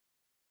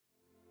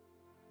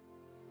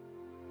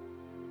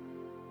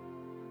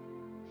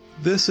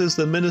This is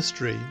the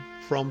ministry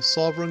from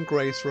Sovereign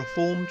Grace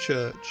Reformed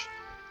Church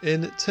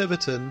in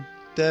Tiverton,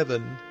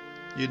 Devon,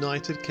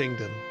 United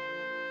Kingdom.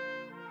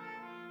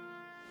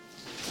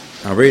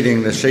 Our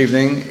reading this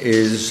evening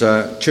is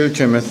 2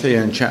 Timothy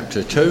and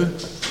chapter 2.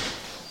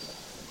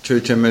 2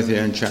 Timothy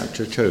and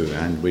chapter 2,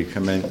 and we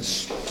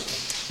commence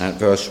at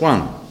verse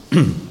 1.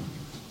 2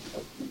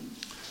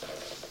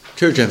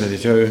 Timothy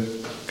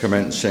 2,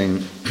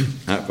 commencing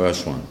at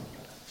verse 1.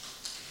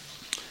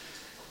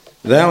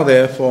 Thou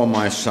therefore,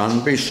 my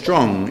son, be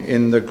strong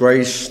in the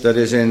grace that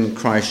is in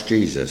Christ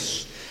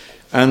Jesus.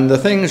 And the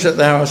things that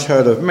thou hast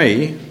heard of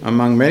me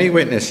among many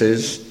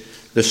witnesses,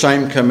 the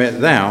same commit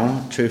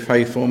thou to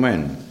faithful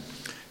men,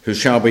 who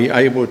shall be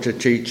able to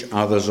teach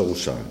others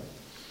also.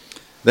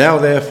 Thou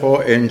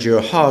therefore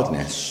endure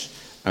hardness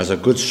as a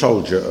good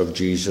soldier of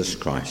Jesus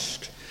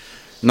Christ.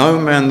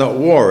 No man that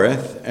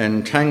warreth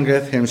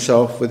entangleth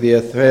himself with the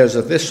affairs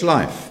of this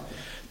life,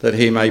 that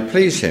he may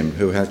please him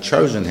who hath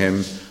chosen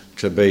him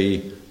to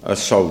be a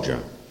soldier.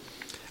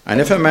 And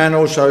if a man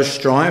also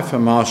strive for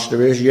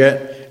masteries,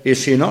 yet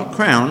is he not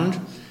crowned,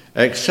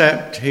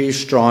 except he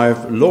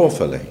strive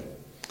lawfully.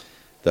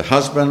 The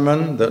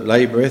husbandman that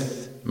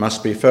laboureth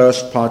must be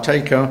first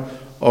partaker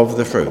of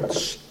the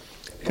fruits.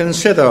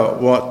 Consider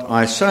what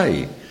I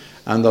say,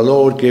 and the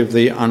Lord give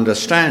thee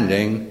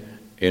understanding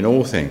in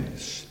all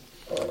things.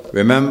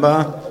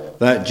 Remember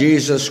that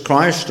Jesus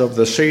Christ of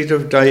the seed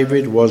of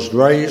David was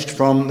raised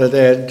from the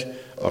dead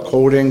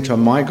according to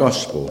my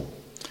gospel,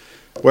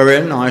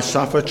 wherein I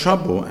suffer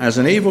trouble as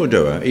an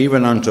evildoer,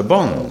 even unto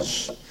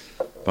bonds,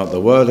 but the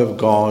word of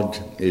God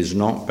is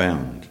not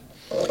bound.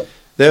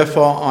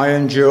 Therefore I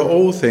endure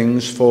all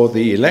things for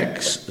the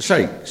elect's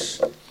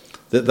sakes,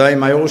 that they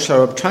may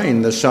also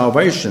obtain the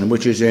salvation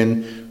which is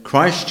in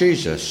Christ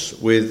Jesus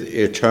with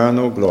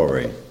eternal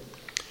glory.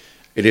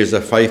 It is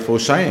a faithful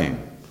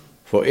saying,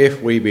 for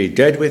if we be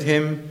dead with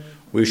him,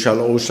 we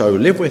shall also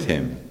live with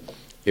him.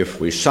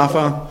 If we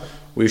suffer,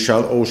 we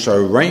shall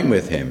also reign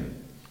with him.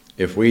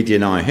 If we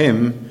deny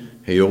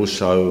him, he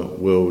also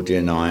will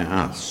deny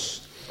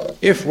us.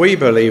 If we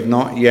believe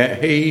not,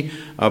 yet he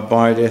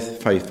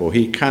abideth faithful.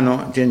 He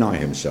cannot deny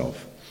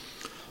himself.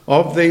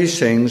 Of these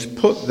things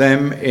put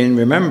them in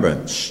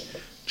remembrance,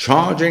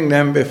 charging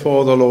them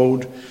before the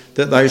Lord,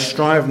 that they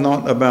strive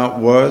not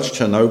about words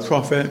to no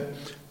profit,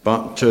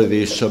 but to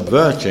the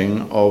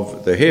subverting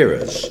of the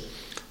hearers.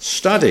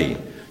 Study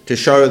to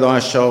show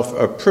thyself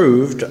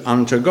approved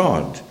unto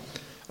God,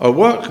 a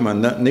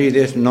workman that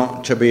needeth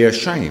not to be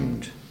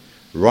ashamed,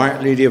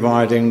 rightly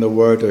dividing the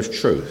word of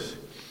truth.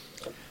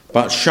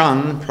 But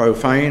shun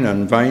profane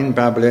and vain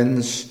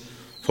babblings,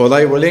 for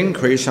they will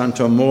increase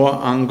unto more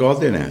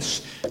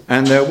ungodliness,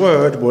 and their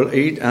word will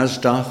eat as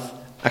doth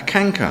a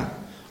canker,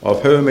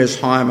 of whom is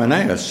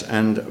Hymenaeus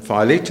and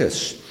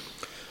Philetus,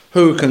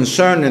 who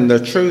concerning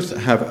the truth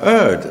have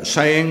erred,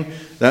 saying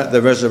that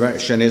the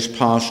resurrection is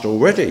past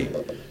already,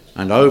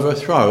 and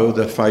overthrow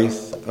the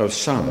faith of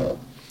some.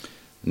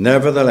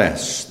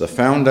 Nevertheless, the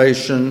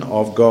foundation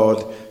of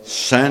God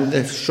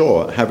standeth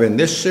sure, having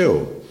this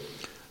seal,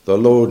 the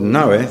Lord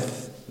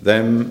knoweth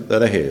them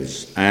that are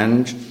his.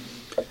 And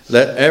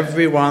let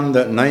every one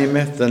that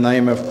nameth the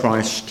name of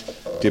Christ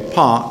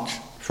depart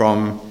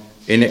from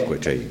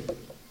iniquity.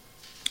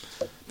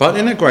 But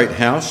in a great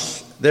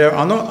house there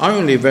are not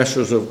only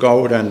vessels of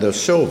gold and of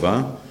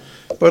silver,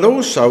 but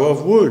also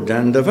of wood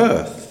and of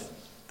earth,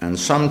 and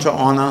some to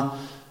honour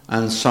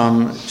and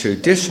some to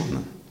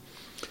dishonour.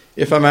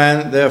 If a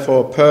man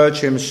therefore purge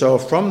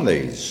himself from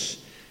these,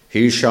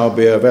 he shall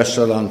be a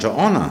vessel unto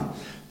honour,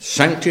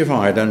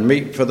 sanctified and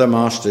meet for the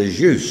master's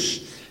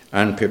use,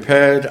 and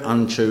prepared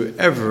unto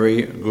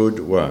every good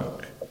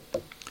work.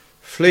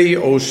 Flee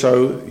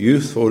also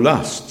youthful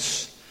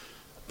lusts,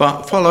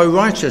 but follow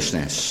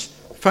righteousness,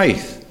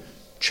 faith,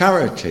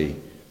 charity,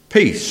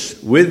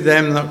 peace with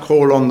them that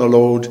call on the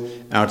Lord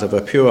out of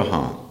a pure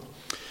heart.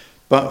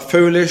 But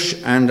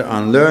foolish and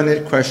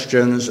unlearned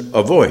questions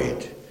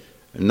avoid,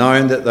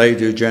 knowing that they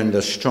do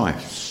gender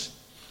strifes.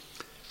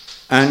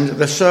 And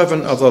the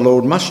servant of the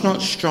Lord must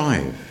not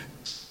strive,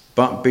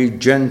 but be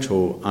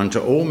gentle unto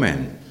all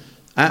men,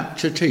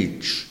 apt to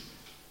teach,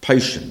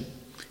 patient,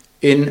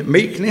 in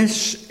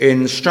meekness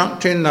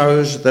instructing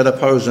those that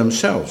oppose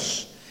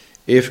themselves,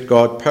 if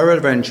God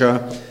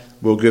peradventure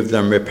will give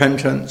them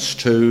repentance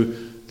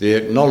to the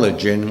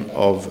acknowledging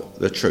of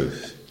the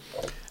truth,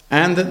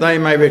 and that they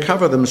may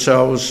recover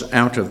themselves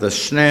out of the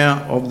snare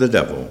of the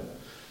devil,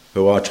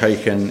 who are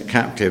taken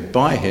captive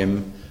by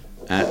him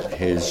at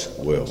his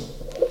will.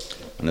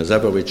 And as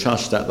ever, we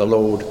trust that the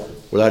Lord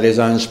will add his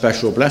own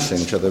special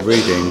blessing to the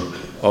reading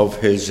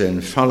of his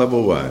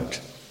infallible word.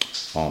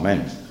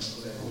 Amen.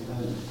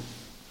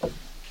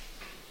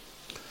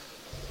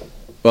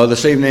 Well,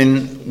 this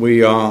evening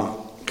we are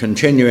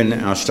continuing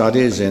our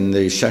studies in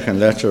the second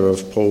letter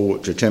of Paul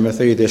to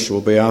Timothy. This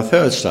will be our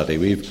third study.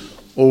 We've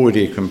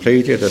already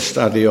completed a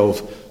study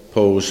of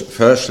Paul's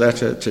first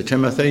letter to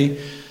Timothy,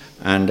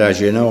 and as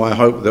you know, I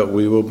hope that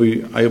we will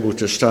be able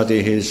to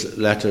study his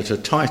letter to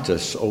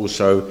Titus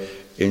also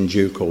in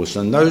due course.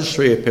 And those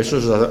three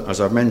epistles,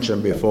 as I've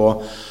mentioned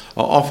before,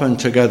 are often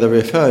together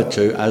referred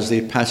to as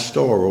the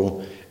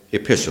pastoral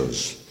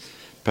epistles.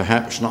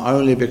 Perhaps not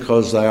only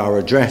because they are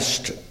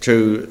addressed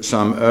to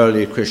some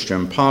early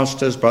Christian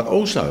pastors, but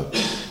also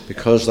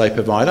because they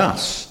provide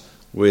us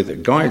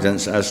with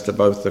guidance as to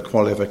both the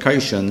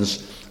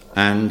qualifications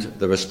and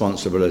the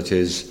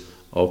responsibilities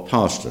of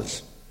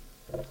pastors.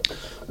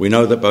 We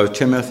know that both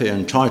Timothy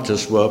and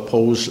Titus were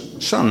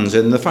Paul's sons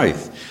in the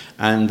faith,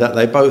 and that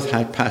they both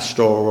had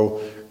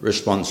pastoral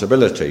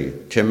responsibility.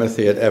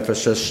 Timothy at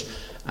Ephesus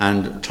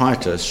and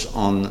Titus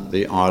on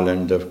the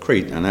island of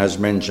Crete. And as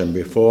mentioned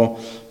before,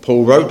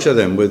 Paul wrote to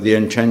them with the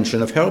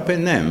intention of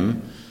helping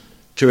them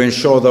to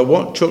ensure that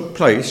what took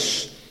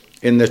place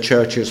in the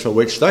churches for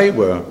which they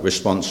were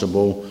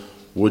responsible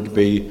would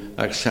be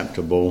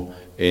acceptable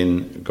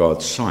in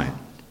God's sight.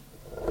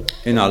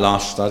 In our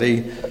last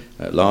study,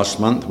 last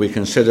month, we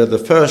considered the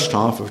first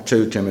half of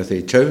 2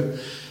 Timothy 2,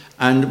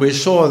 and we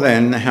saw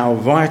then how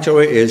vital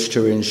it is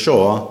to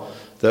ensure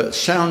that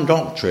sound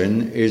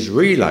doctrine is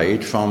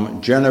relayed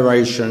from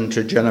generation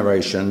to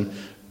generation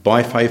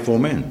by faithful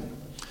men.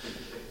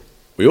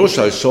 We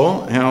also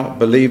saw how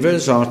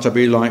believers are to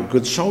be like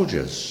good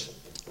soldiers,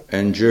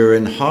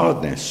 enduring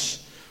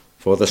hardness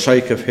for the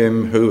sake of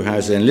him who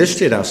has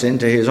enlisted us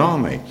into his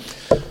army.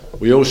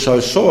 We also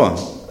saw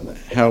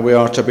how we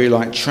are to be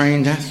like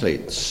trained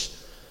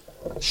athletes,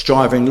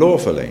 striving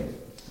lawfully,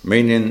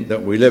 meaning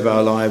that we live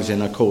our lives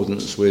in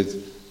accordance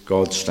with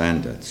God's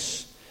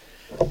standards.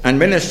 And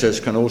ministers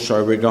can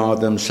also regard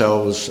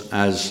themselves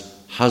as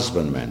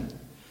husbandmen,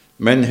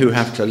 men who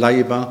have to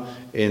labour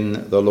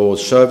in the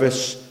Lord's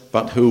service,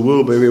 but who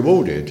will be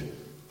rewarded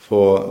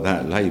for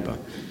that labour.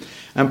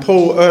 And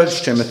Paul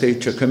urged Timothy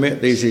to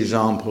commit these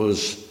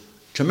examples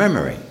to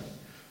memory,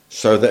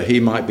 so that he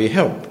might be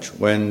helped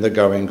when the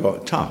going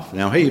got tough.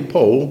 Now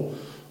Paul,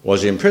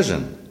 was in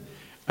prison,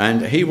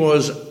 and he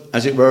was,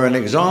 as it were, an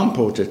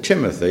example to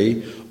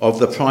Timothy of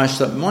the price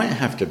that might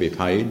have to be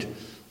paid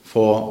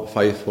for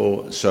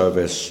faithful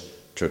service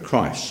to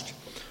Christ.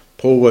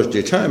 Paul was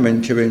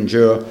determined to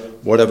endure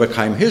whatever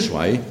came his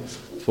way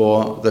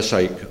for the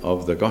sake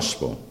of the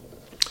gospel.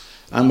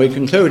 And we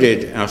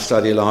concluded our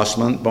study last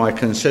month by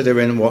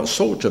considering what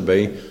sought to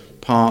be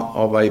part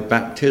of a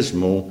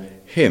baptismal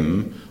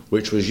hymn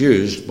which was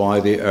used by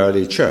the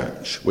early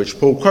church, which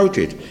Paul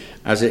quoted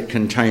as it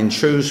contained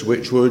truths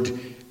which would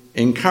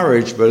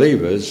encourage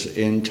believers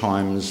in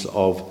times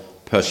of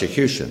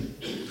persecution.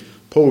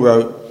 Paul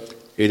wrote,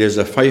 "It is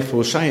a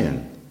faithful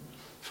saying,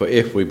 for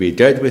if we be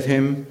dead with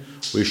him,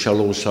 we shall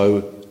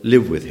also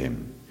live with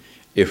him.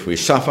 If we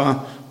suffer,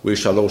 we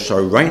shall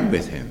also reign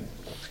with him.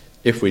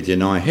 If we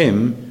deny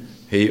him,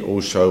 he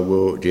also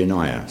will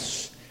deny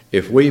us.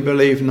 If we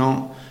believe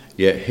not,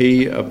 yet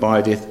he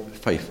abideth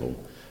faithful.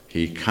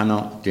 He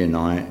cannot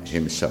deny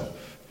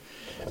himself."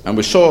 And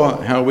we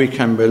saw how we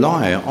can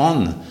rely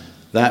on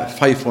that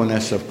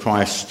faithfulness of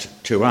Christ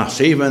to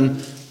us, even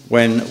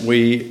when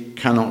we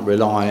cannot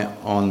rely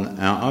on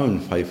our own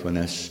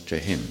faithfulness to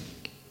him.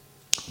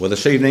 Well,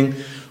 this evening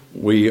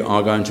we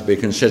are going to be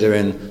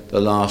considering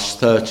the last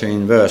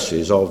 13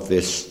 verses of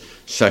this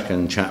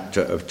second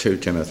chapter of 2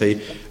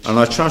 Timothy, and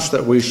I trust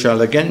that we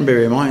shall again be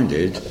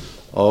reminded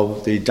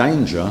of the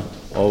danger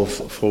of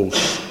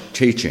false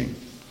teaching.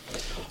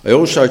 I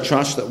also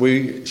trust that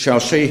we shall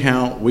see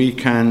how we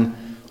can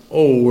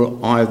all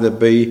either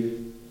be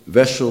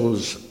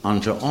vessels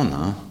unto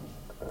honour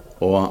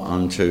or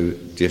unto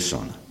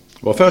dishonour.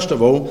 Well, first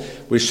of all,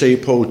 we see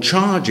Paul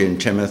charging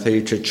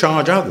Timothy to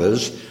charge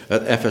others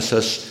at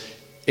Ephesus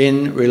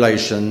in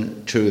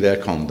relation to their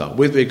conduct,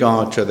 with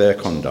regard to their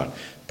conduct,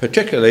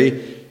 particularly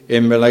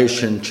in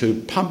relation to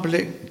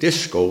public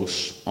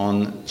discourse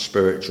on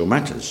spiritual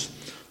matters.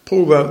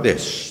 Paul wrote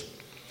this: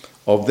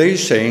 "Of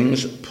these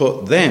things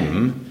put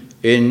them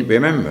in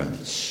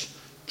remembrance,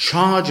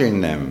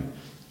 charging them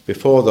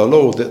before the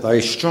Lord that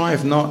they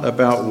strive not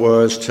about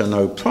words to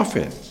no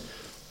profit,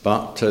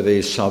 but to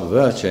the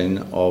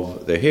subverting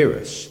of the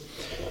hearers."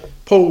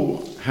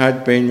 Paul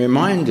had been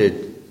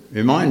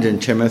reminding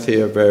Timothy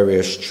of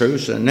various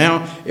truths, and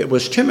now it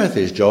was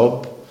Timothy's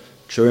job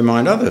to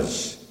remind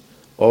others.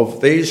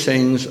 Of these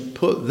things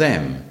put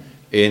them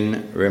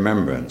in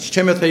remembrance.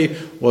 Timothy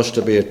was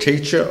to be a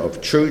teacher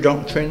of true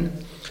doctrine,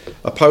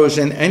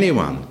 opposing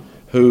anyone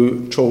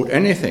who taught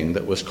anything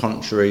that was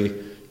contrary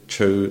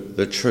to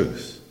the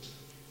truth,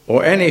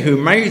 or any who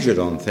majored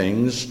on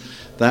things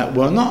that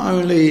were not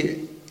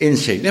only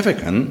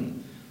insignificant,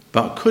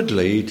 but could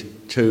lead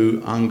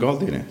to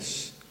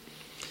ungodliness.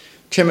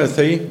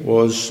 Timothy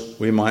was,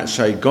 we might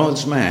say,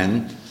 God's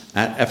man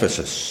at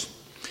Ephesus,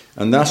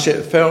 and thus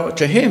it fell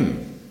to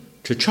him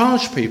to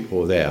charge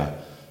people there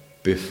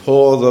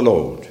before the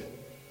Lord,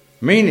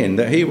 meaning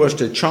that he was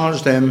to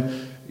charge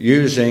them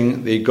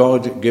using the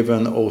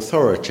God-given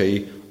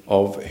authority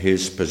of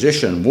his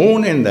position,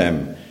 warning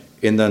them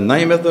in the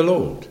name of the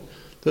Lord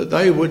that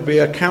they would be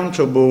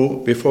accountable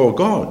before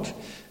God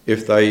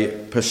if they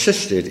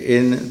persisted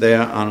in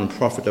their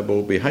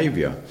unprofitable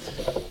behaviour,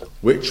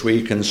 which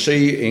we can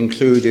see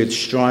included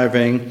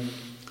striving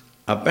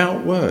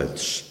about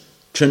words,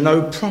 to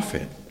no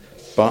profit,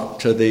 but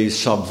to the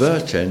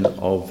subverting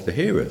of the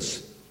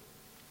hearers.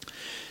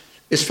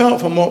 It's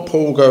felt from what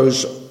Paul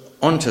goes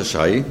on to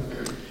say,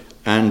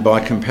 and by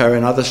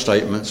comparing other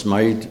statements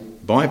made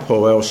by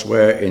Paul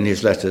elsewhere in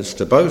his letters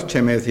to both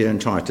Timothy and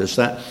Titus,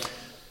 that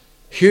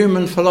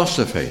human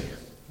philosophy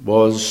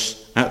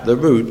was at the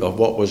root of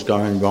what was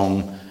going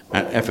wrong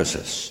at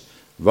Ephesus.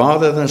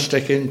 Rather than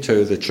sticking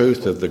to the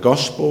truth of the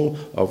gospel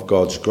of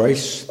God's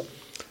grace,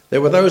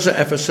 there were those at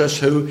Ephesus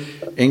who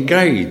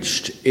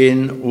engaged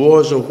in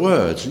wars of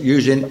words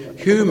using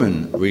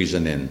human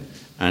reasoning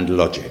and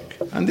logic.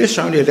 And this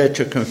only led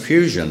to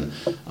confusion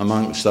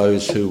amongst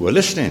those who were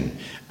listening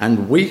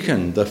and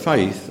weakened the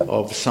faith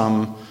of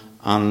some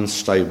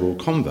unstable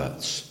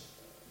converts.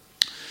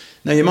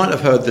 Now, you might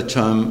have heard the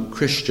term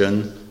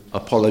Christian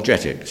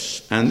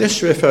apologetics, and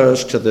this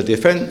refers to the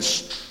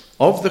defence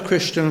of the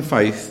Christian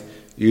faith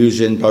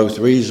using both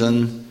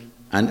reason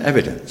and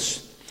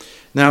evidence.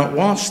 Now,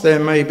 whilst there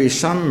may be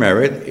some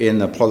merit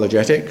in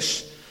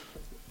apologetics,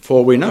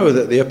 for we know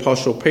that the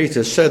Apostle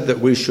Peter said that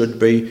we should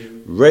be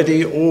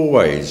ready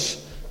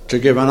always to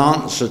give an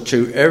answer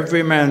to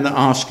every man that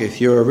asketh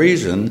you a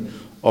reason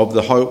of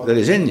the hope that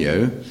is in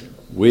you,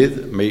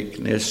 with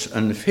meekness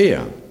and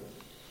fear.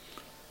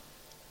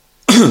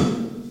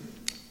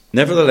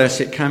 Nevertheless,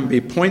 it can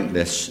be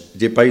pointless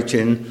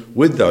debating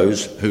with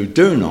those who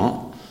do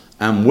not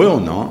and will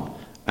not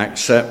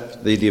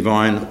accept the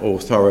divine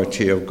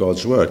authority of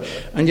God's word.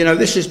 And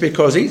this is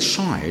because each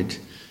side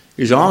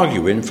is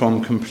arguing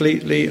from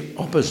completely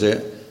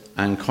opposite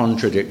and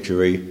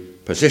contradictory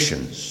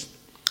positions.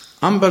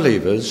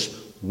 Unbelievers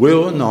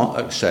will not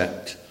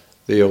accept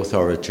the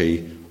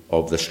authority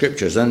of the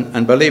scriptures,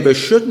 and believers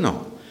should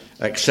not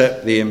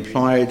accept the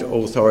implied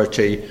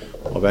authority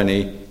of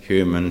any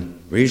human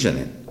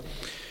reasoning.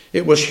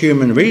 It was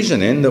human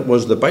reasoning that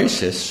was the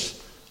basis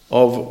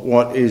of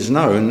what is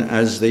known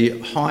as the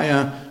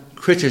higher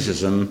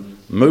criticism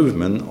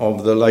movement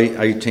of the late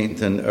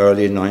 18th and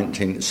early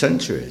 19th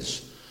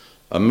centuries,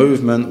 a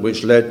movement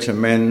which led to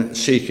men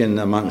seeking,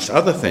 amongst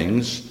other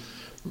things,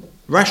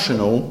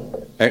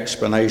 rational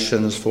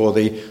explanations for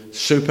the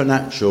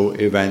supernatural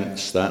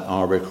events that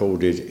are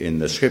recorded in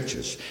the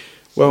scriptures.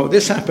 Well,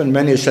 this happened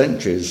many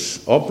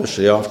centuries,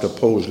 obviously, after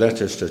Paul's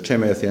letters to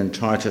Timothy and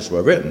Titus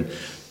were written,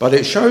 but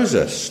it shows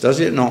us, does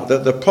it not,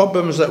 that the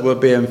problems that were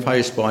being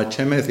faced by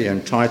Timothy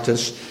and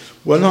Titus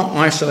were not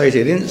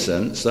isolated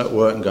incidents that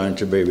weren't going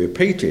to be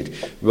repeated.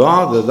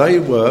 Rather, they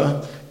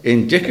were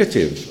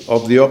indicative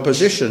of the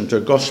opposition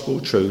to gospel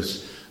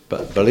truth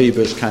that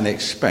believers can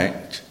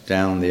expect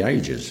down the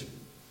ages.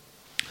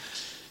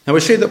 Now, we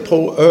see that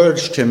Paul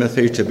urged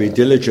Timothy to be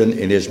diligent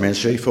in his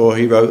ministry, for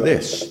he wrote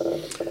this: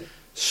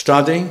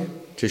 "Study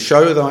to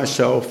show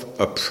thyself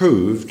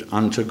approved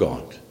unto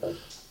God,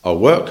 a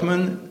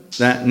workman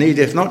that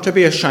needeth not to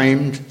be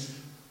ashamed,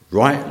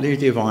 rightly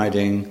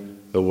dividing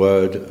the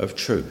word of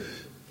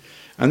truth."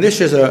 And this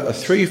is a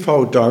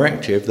threefold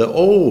directive that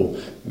all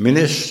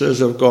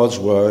ministers of God's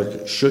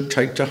word should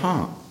take to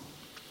heart.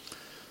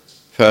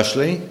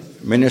 Firstly,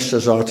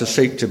 ministers are to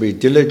seek to be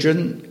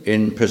diligent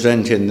in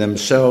presenting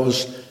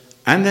themselves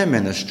and their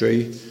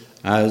ministry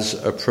as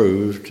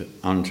approved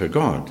unto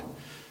God,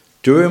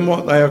 doing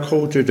what they are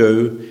called to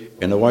do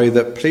in a way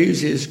that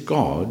pleases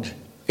God,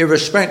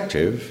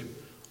 irrespective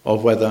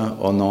of whether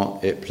or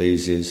not it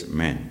pleases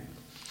men.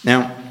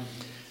 Now,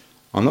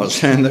 I'm not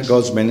saying that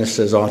God's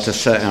ministers are to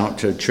set out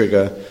to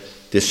trigger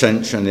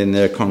dissension in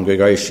their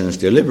congregations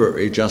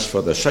deliberately just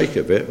for the sake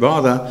of it.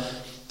 Rather,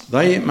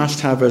 they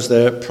must have as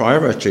their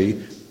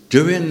priority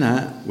doing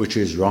that which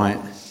is right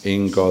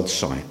in God's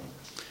sight,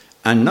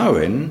 and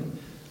knowing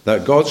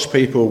that God's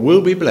people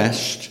will be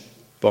blessed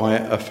by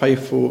a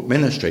faithful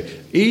ministry,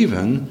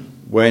 even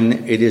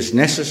when it is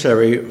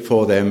necessary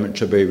for them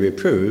to be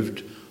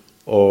reproved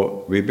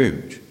or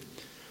rebuked.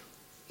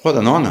 What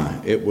an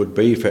honour it would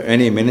be for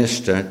any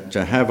minister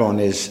to have on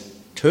his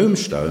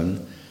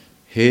tombstone,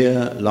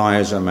 "Here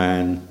lies a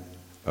man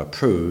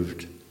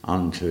approved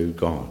unto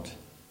God."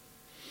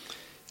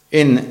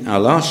 In our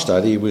last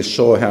study, we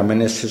saw how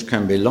ministers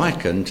can be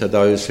likened to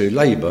those who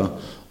labour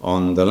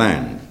on the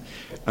land.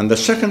 And the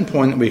second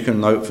point we can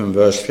note from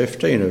verse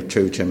 15 of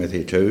 2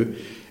 Timothy 2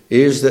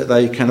 is that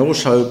they can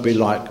also be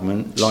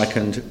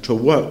likened to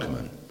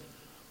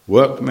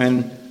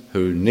workmen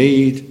who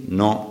need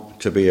not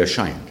to be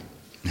ashamed.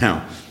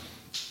 Now,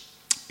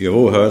 you've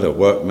all heard of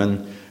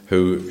workmen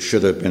who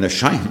should have been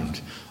ashamed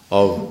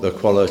of the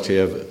quality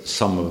of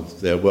some of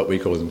their, what we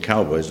call them,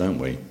 cowboys, don't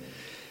we?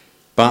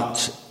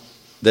 But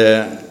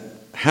there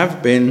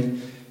have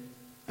been,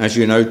 as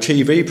you know,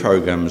 TV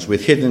programmes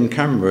with hidden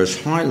cameras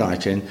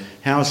highlighting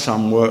how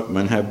some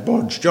workmen have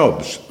bodged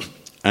jobs.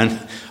 And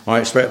I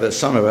expect that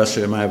some of us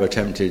who may have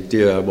attempted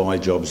DIY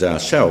jobs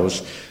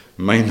ourselves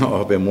may not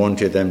have been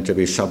wanted them to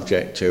be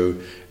subject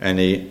to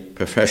any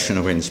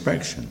professional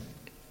inspection.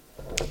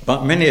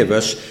 But many of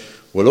us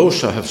will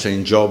also have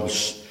seen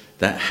jobs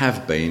that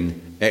have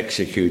been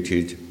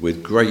executed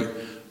with great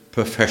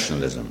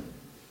professionalism,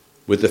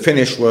 with the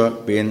finished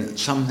work being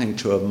something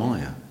to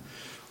admire,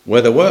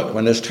 where the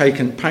workman has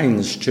taken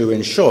pains to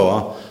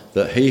ensure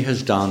that he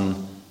has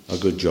done a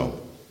good job.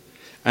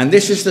 And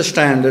this is the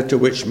standard to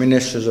which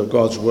ministers of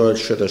God's word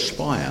should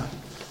aspire,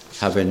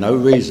 having no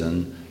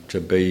reason to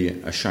be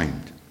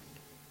ashamed.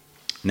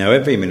 Now,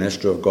 every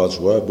minister of God's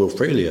word will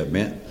freely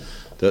admit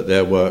that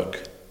their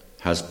work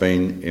has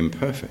been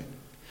imperfect.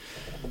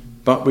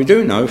 But we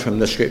do know from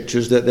the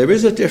scriptures that there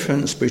is a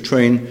difference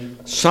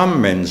between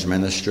some men's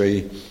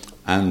ministry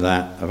and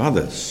that of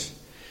others.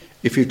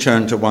 If you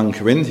turn to 1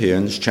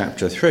 Corinthians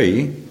chapter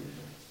 3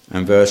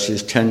 and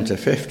verses 10 to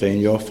 15,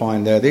 you'll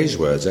find there these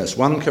words. That's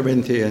 1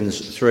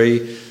 Corinthians 3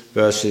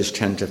 verses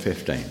 10 to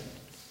 15.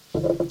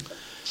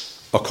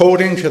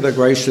 According to the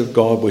grace of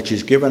God which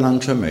is given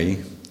unto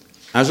me,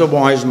 as a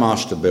wise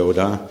master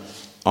builder,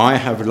 I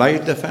have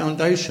laid the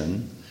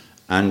foundation,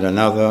 and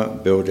another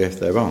buildeth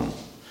thereon.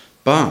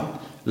 But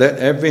let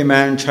every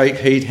man take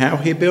heed how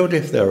he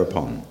buildeth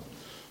thereupon.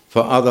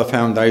 For other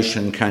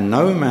foundation can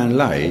no man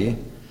lay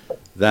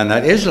than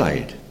that is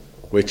laid,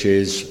 which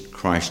is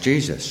Christ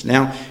Jesus.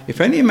 Now,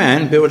 if any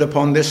man build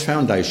upon this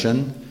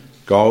foundation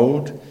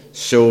gold,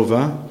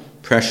 silver,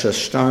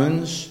 precious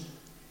stones,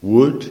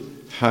 wood,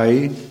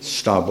 hay,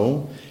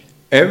 stubble,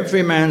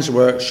 every man's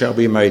work shall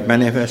be made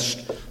manifest,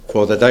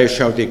 for the day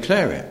shall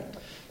declare it,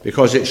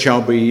 because it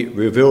shall be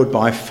revealed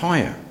by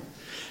fire.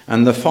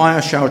 And the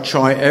fire shall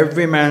try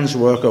every man's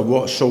work of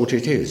what sort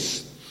it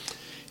is.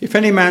 If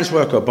any man's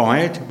work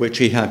abide, which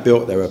he hath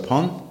built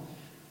thereupon,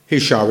 he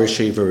shall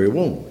receive a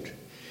reward.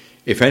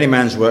 If any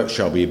man's work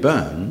shall be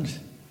burned,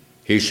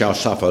 he shall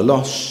suffer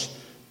loss,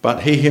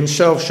 but he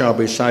himself shall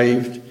be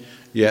saved,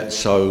 yet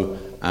so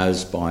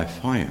as by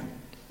fire.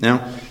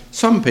 Now,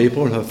 some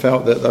people have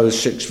felt that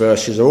those 6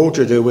 verses are all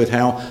to do with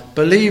how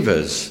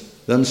believers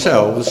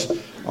themselves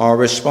are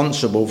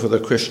responsible for the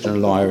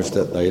Christian lives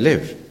that they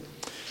live.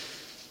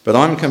 But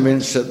I'm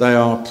convinced that they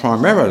are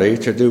primarily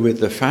to do with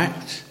the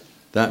fact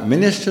that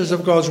ministers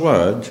of God's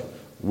word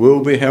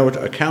will be held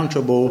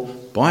accountable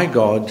by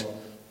God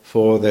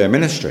for their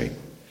ministry,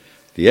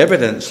 the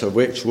evidence of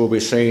which will be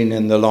seen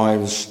in the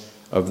lives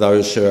of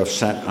those who have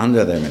sat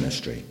under their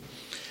ministry.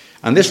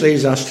 And this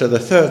leads us to the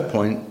third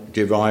point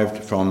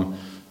derived from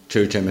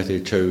 2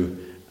 Timothy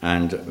 2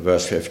 and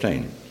verse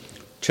 15.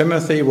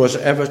 Timothy was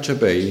ever to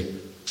be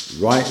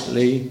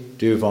rightly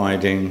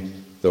dividing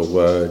the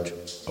word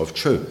of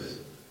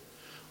truth,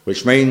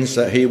 which means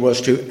that he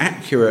was to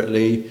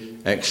accurately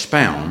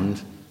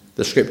expound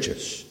the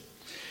scriptures.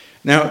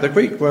 Now, the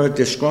Greek word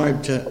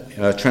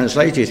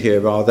translated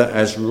here rather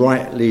as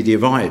rightly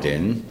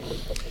dividing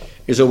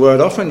is a word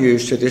often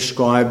used to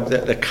describe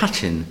the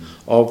cutting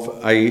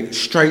of a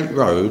straight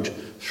road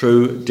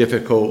through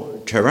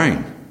difficult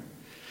terrain.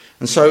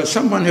 And so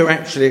someone who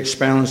actually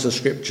expounds the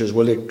scriptures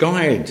will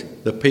guide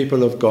the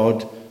people of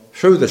God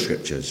through the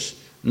scriptures,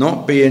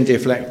 not being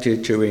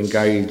deflected to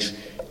engage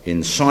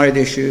in side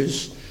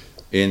issues,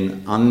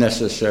 in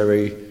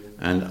unnecessary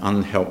and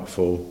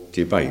unhelpful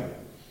debate.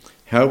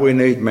 How we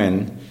need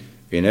men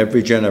in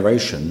every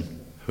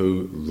generation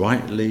who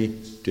rightly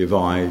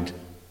divide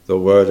the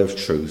word of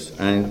truth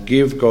and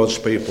give God's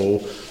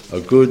people a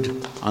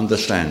good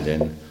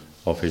understanding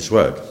of his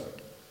word.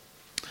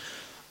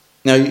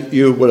 Now,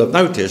 you will have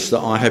noticed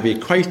that I have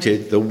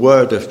equated the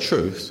word of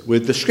truth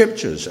with the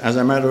scriptures as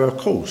a matter of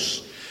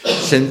course,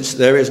 since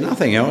there is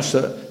nothing else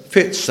that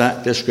fits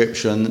that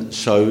description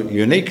so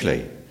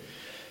uniquely.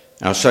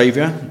 Our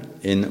Saviour,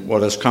 in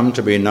what has come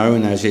to be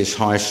known as his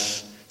high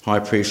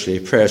priestly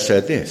prayer,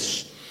 said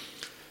this: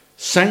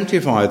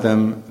 "Sanctify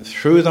them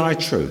through thy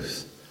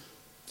truth.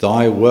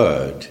 Thy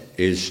word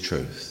is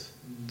truth."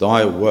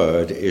 Thy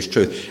word is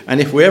truth. And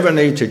if we ever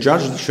need to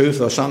judge the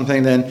truth of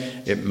something, then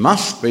it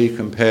must be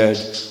compared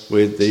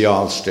with the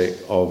yardstick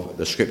of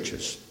the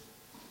scriptures.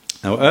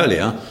 Now,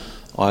 earlier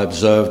I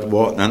observed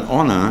what an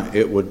honour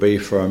it would be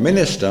for a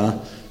minister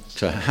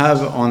to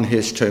have on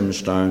his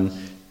tombstone,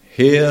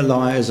 "Here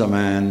lies a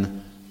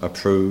man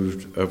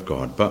approved of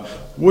God." But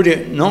would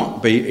it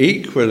not be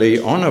equally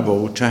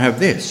honourable to have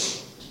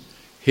this: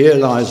 "Here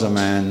lies a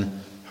man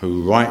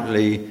who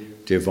rightly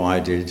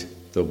divided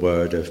the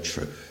word of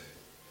truth"?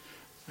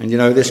 And you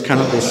know, this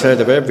cannot be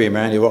said of every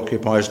man who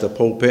occupies the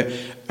pulpit,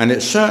 and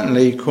it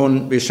certainly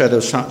couldn't be said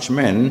of such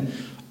men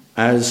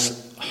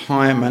as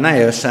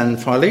Hymenaeus and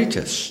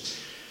Philetus.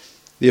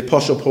 The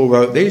Apostle Paul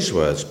wrote these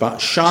words: "But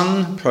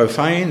shun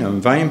profane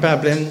and vain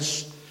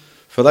babblings,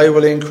 for they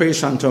will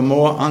increase unto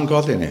more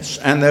ungodliness,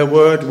 and their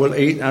word will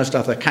eat as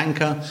doth a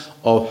canker,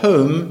 of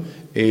whom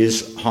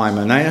is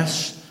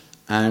Hymenaeus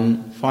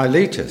and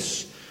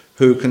Philetus,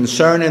 who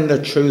concerning the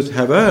truth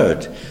have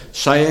erred,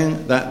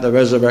 saying that the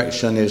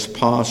resurrection is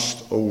past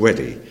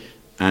already,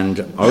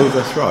 and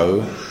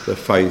overthrow the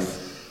faith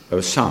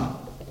of some."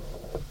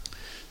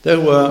 There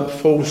were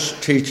false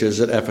teachers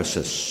at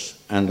Ephesus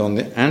and on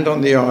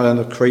the island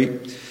of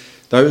Crete,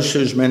 those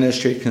whose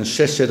ministry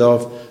consisted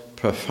of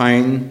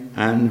profane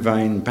and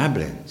vain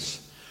babblings,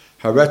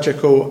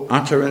 heretical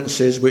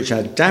utterances which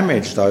had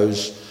damaged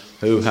those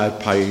who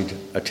had paid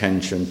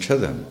attention to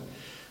them.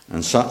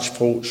 And such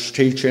false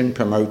teaching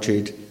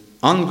promoted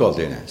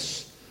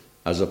ungodliness,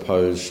 as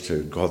opposed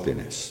to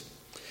godliness.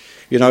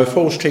 You know,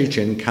 false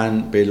teaching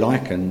can be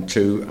likened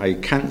to a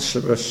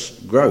cancerous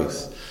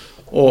growth,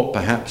 or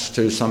perhaps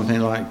to something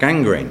like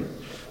gangrene,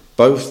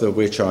 both of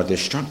which are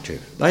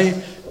destructive.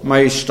 They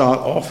may start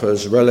off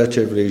as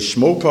relatively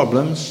small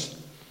problems,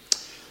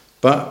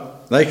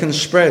 but they can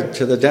spread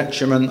to the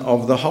detriment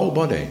of the whole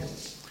body.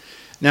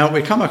 Now,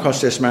 we come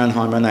across this man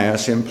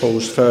Hymenaeus in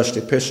Paul's first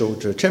epistle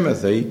to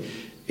Timothy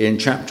in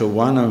chapter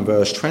 1 and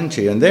verse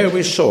 20, and there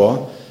we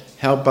saw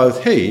how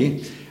both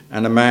he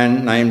and a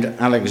man named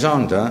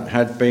Alexander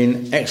had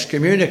been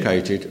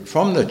excommunicated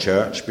from the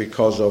church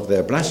because of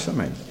their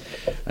blasphemy.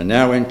 And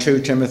now in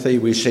 2 Timothy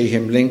we see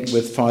him linked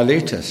with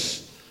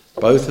Philetus,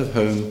 both of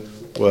whom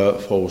were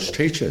false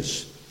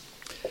teachers.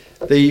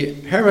 The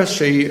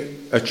heresy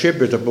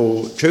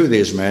attributable to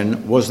these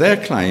men was their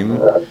claim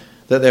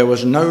that there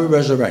was no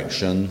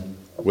resurrection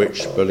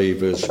which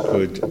believers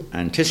could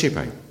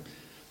anticipate,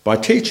 by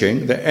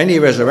teaching that any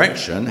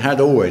resurrection had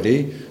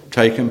already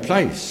taken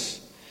place.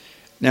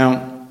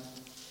 Now,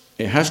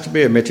 it has to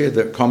be admitted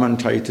that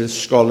commentators,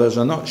 scholars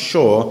are not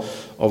sure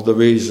of the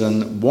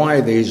reason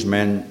why these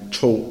men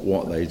taught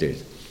what they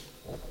did.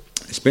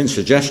 It's been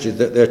suggested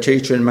that their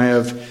teaching may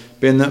have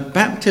been that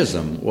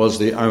baptism was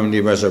the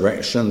only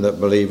resurrection that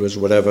believers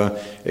would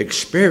ever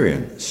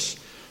experience.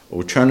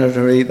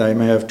 Alternatively, they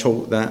may have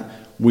taught that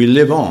we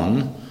live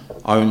on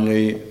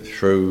only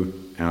through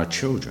our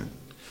children.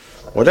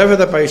 Whatever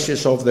the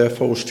basis of their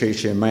false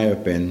teaching may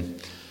have been,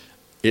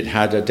 it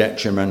had a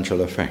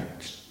detrimental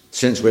effect,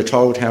 since we're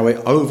told how it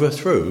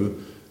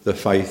overthrew the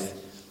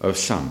faith of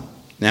some.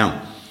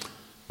 Now,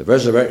 the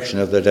resurrection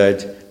of the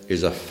dead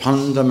is a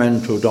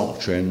fundamental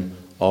doctrine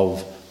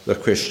of the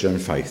Christian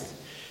faith.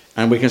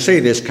 And we can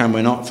see this, can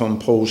we not, from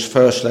Paul's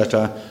first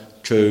letter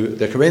to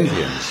the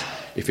Corinthians.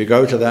 If you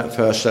go to that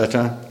first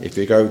letter, if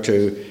you go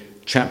to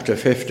chapter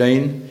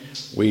 15,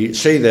 we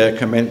see there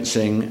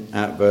commencing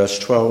at verse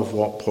 12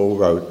 what Paul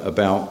wrote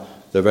about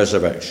the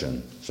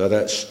resurrection. So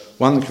that's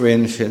 1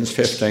 Corinthians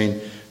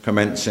 15,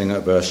 commencing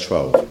at verse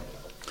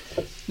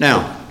 12.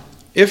 Now,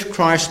 if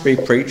Christ be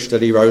preached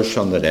that he rose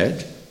from the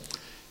dead,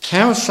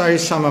 how say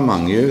some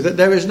among you that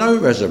there is no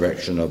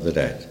resurrection of the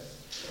dead?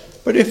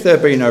 But if there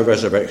be no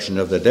resurrection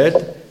of the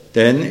dead,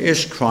 then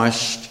is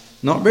Christ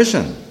not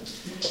risen?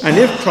 And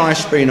if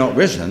Christ be not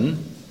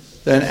risen,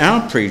 then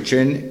our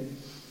preaching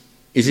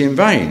is in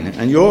vain,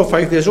 and your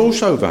faith is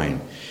also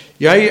vain.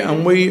 Yea,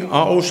 and we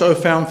are also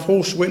found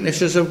false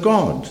witnesses of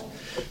God,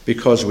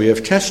 because we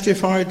have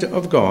testified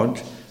of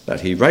God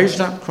that he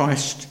raised up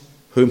Christ,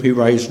 whom he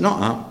raised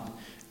not up,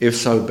 if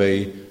so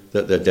be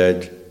that the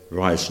dead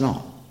rise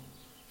not.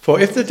 For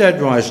if the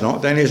dead rise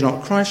not, then is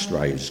not Christ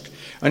raised.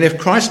 And if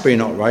Christ be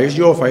not raised,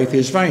 your faith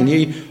is vain,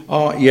 ye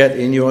are yet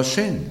in your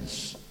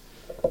sins.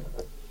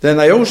 Then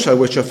they also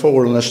which are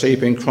fallen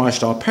asleep in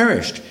Christ are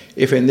perished.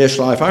 If in this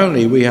life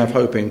only we have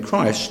hope in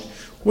Christ,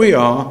 we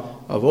are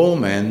of all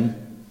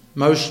men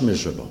most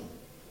miserable.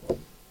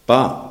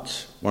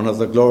 But, one of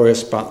the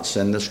glorious buts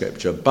in the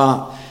scripture,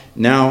 but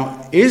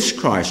now is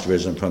Christ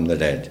risen from the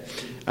dead,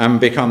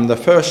 and become the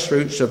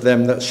firstfruits of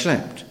them that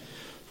slept.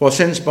 For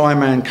since by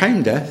man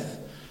came death,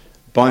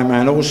 by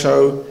man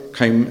also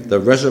came the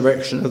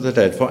resurrection of the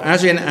dead. For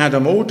as in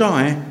Adam all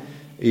die,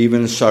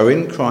 even so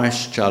in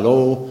Christ shall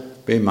all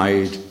be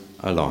made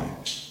alive.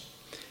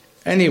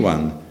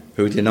 Anyone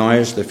who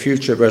denies the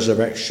future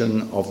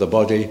resurrection of the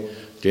body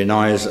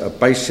denies a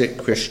basic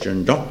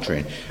Christian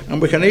doctrine.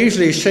 And we can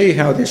easily see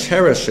how this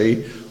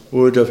heresy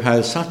would have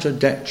had such a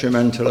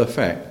detrimental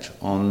effect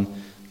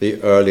on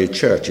the early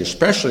church,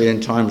 especially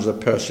in times of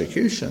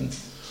persecution.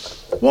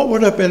 What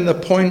would have been the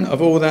point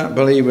of all that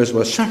believers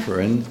were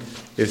suffering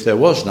if there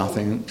was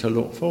nothing to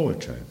look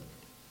forward to?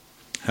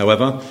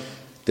 However,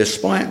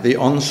 despite the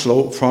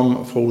onslaught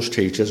from false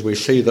teachers, we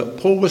see that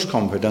Paul was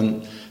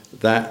confident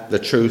that the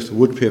truth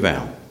would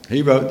prevail.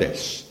 He wrote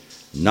this: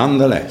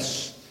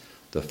 "Nonetheless,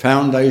 the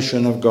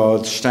foundation of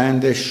God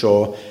standeth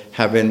sure,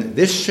 having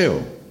this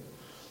seal,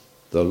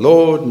 the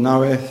Lord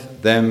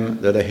knoweth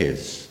them that are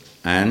his,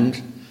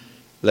 and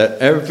let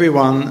every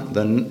one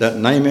that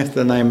nameth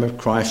the name of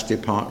Christ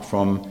depart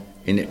from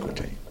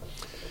iniquity."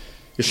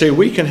 You see,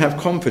 we can have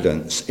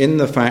confidence in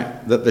the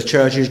fact that the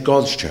church is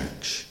God's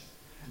church,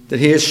 that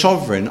he is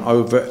sovereign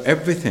over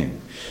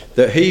everything,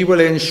 that he will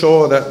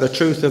ensure that the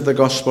truth of the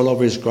gospel of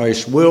his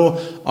grace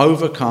will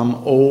overcome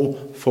all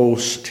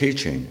false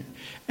teaching.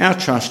 Our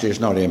trust is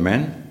not in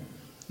men,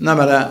 no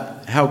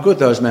matter how good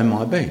those men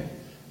might be.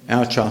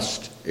 Our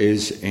trust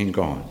is in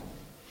God.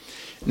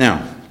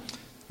 Now,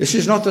 this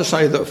is not to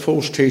say that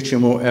false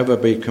teaching will ever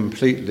be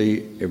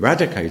completely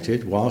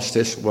eradicated whilst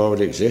this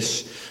world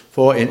exists,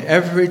 for in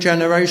every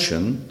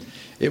generation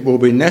it will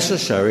be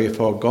necessary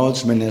for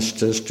God's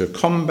ministers to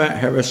combat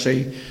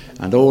heresy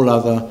and all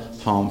other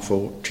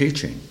harmful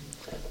teaching.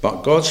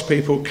 But God's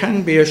people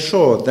can be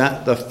assured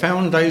that the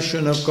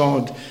foundation of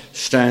God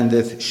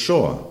standeth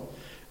sure,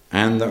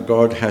 and that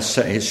God has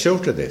set his seal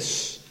to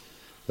this.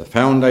 The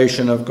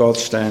foundation of God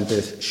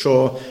standeth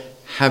sure,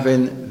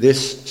 having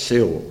this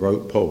seal,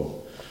 wrote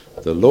Paul: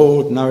 "The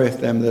Lord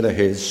knoweth them that are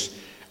his,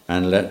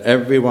 and let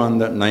everyone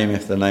that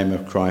nameth the name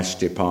of Christ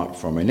depart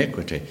from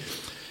iniquity.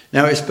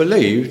 Now it's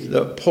believed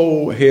that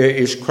Paul here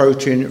is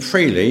quoting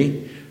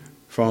freely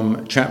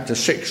from chapter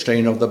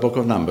 16 of the book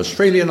of Numbers,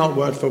 freely and not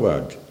word for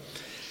word.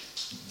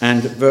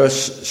 And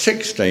verse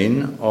 5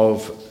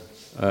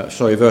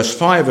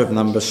 of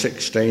Numbers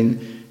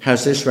 16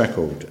 has this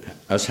record,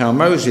 as how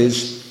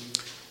Moses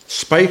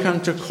spake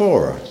unto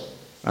Korah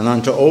and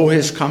unto all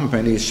his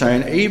company,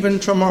 saying, even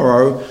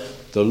tomorrow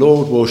the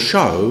Lord will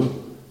show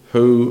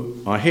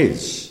who are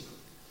his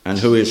and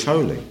who is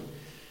holy,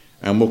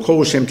 and will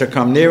cause him to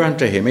come near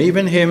unto him,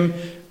 even him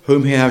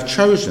whom he hath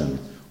chosen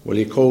will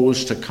he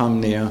cause to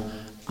come near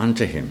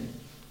unto him.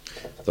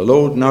 The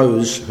Lord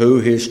knows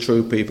who his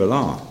true people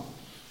are,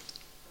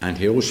 and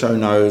he also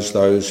knows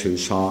those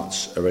whose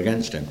hearts are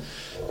against him.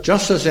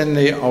 Just as in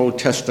the Old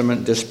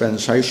Testament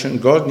dispensation,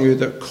 God knew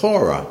that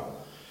Korah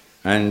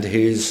and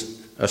his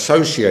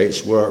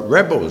associates were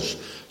rebels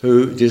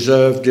who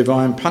deserved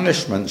divine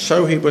punishment,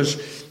 so he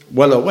was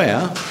well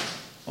aware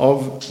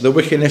of the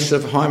wickedness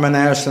of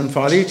Hymenaeus and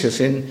Philetus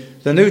in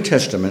the New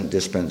Testament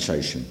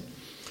dispensation.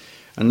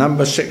 And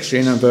Numbers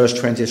 16 and verse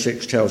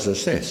 26 tells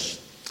us this,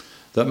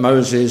 that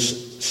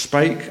Moses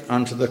spake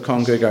unto the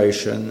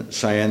congregation,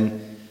 saying,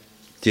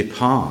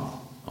 depart,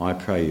 I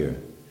pray you,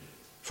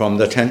 from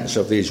the tents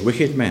of these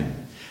wicked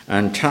men,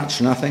 and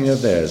touch nothing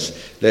of theirs,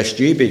 lest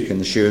ye be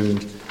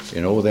consumed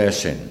in all their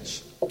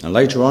sins. And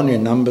later on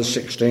in Numbers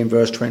 16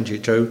 verse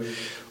 22,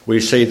 we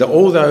see that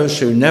all those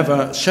who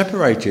never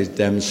separated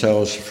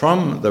themselves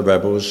from the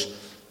rebels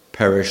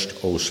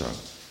perished also.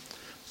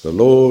 The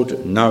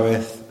Lord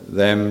knoweth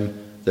them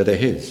that are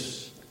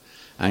his,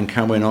 and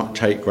can we not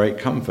take great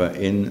comfort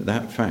in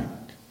that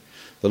fact?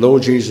 The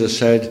Lord Jesus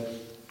said,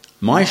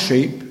 my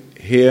sheep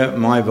hear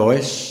my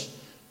voice,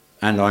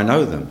 and I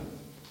know them,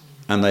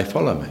 and they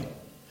follow me,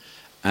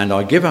 and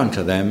I give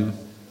unto them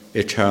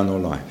eternal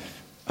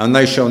life, and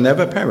they shall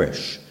never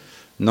perish,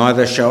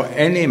 neither shall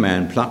any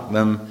man pluck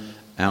them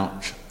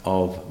out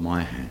of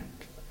my hand.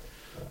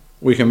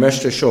 We can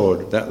rest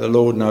assured that the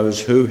Lord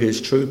knows who his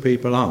true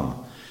people are,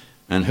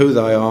 and who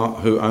they are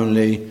who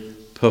only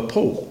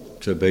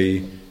purport to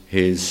be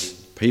his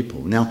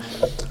people. Now,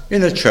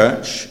 in the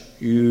church,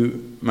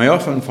 you may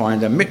often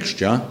find a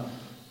mixture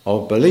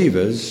of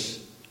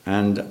believers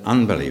and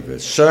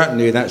unbelievers.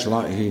 Certainly that's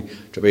likely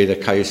to be the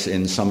case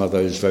in some of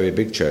those very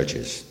big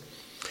churches.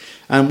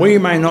 And we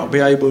may not be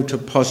able to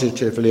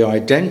positively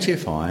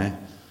identify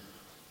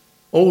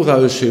all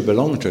those who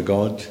belong to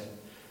God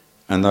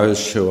and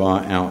those who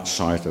are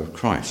outside of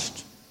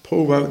Christ.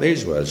 Paul wrote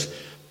these words,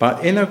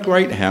 but in a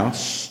great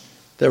house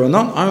there are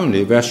not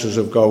only vessels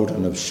of gold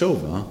and of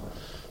silver,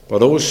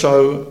 but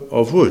also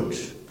of wood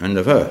and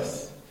of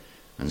earth,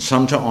 and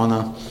some to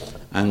honour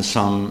and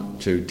some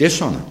to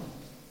dishonour.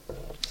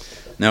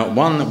 Now,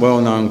 one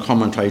well-known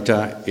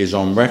commentator is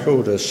on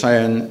record as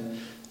saying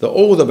that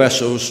all the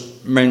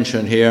vessels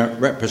mentioned here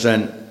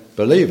represent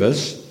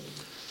believers,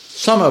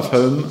 some of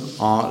whom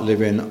are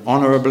living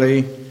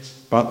honourably,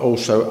 but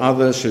also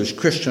others whose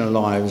Christian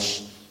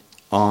lives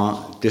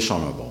are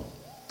dishonourable.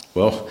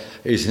 Well,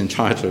 he's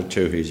entitled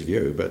to his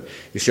view, but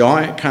you see,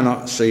 I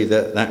cannot see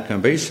that that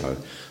can be so,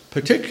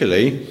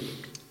 particularly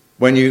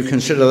when you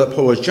consider that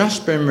Paul has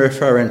just been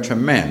referring to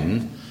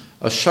men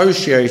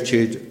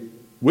associated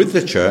with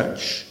the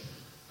church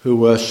who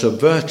were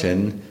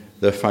subverting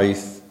the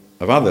faith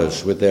of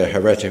others with their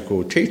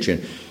heretical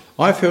teaching.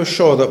 I feel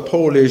sure that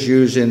Paul is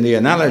using the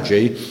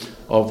analogy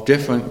of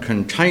different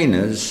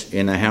containers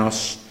in a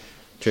house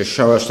to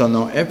show us that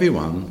not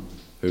everyone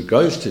who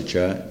goes to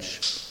church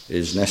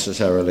is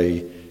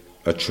necessarily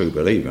a true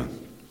believer.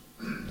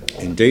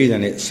 Indeed,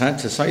 and it's sad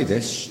to say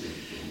this,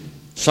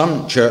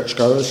 some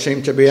churchgoers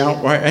seem to be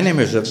outright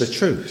enemies of the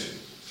truth.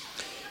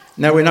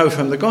 Now, we know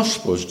from the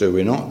Gospels, do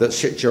we not, that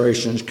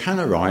situations can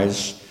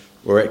arise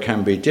where it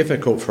can be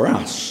difficult for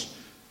us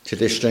to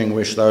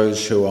distinguish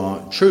those who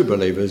are true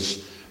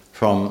believers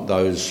from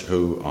those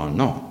who are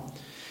not.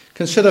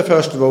 Consider,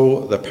 first of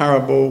all, the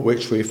parable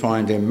which we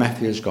find in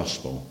Matthew's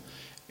Gospel,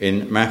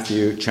 in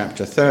Matthew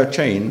chapter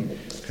 13,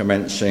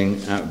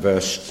 commencing at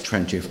verse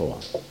 24.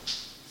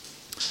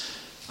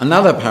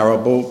 Another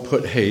parable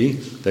put he,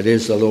 that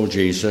is the Lord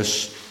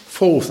Jesus,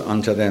 forth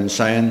unto them,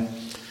 saying,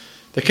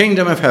 the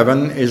kingdom of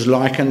heaven is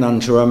likened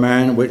unto a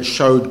man which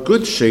sowed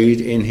good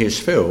seed in his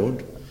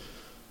field,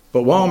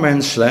 but while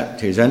men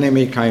slept, his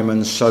enemy came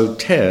and sowed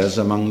tares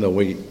among the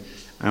wheat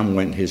and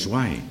went his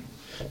way.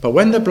 But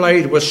when the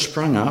blade was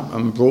sprung up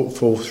and brought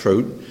forth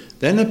fruit,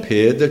 then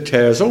appeared the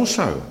tares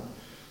also.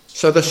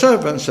 So the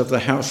servants of the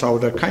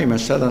householder came and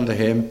said unto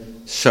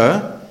him,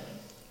 Sir,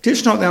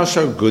 didst not thou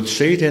sow good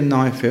seed in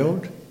thy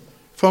field?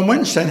 From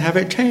whence then have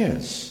it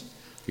tares?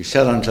 He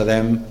said unto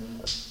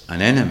them,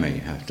 An enemy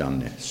hath done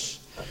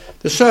this.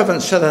 The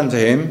servants said unto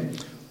him,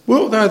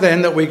 Wilt thou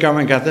then that we go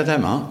and gather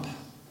them up?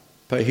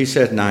 But he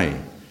said, Nay,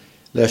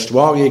 lest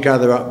while ye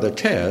gather up the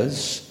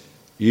tares,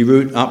 ye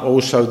root up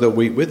also the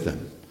wheat with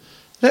them.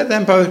 Let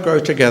them both grow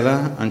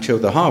together until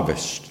the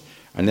harvest.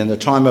 And in the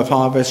time of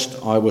harvest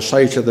I will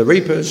say to the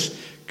reapers,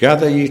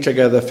 Gather ye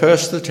together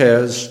first the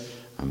tares,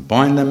 and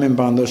bind them in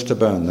bundles to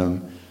burn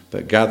them,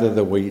 but gather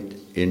the wheat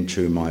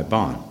into my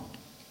barn.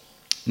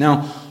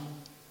 Now,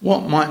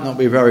 what might not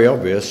be very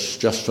obvious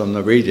just from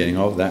the reading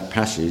of that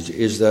passage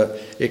is that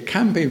it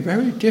can be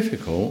very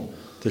difficult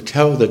to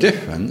tell the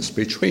difference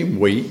between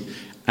wheat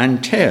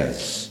and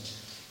tares,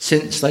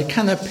 since they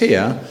can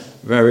appear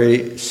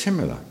very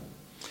similar.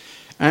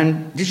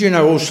 And did you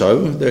know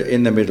also that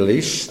in the Middle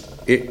East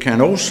it can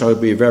also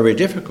be very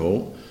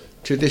difficult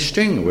to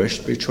distinguish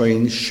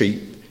between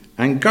sheep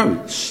and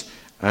goats,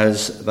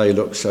 as they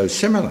look so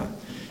similar?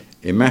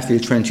 In Matthew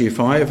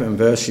 25 and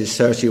verses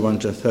 31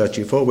 to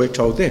 34 we're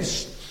told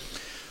this: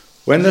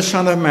 "When the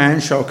Son of Man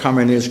shall come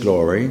in his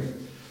glory,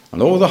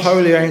 and all the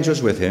holy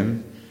angels with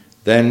him,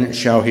 then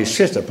shall he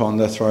sit upon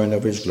the throne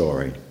of his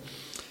glory.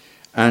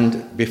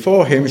 And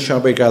before him shall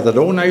be gathered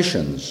all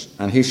nations,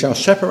 and he shall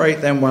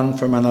separate them one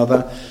from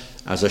another,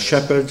 as a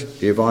shepherd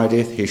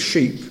divideth his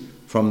sheep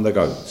from the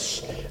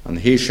goats. And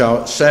he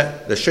shall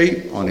set the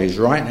sheep on his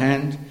right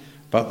hand,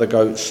 but the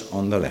goats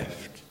on the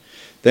left.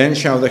 Then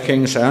shall the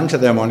king say unto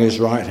them on his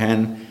right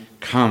hand,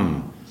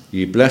 Come,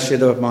 ye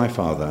blessed of my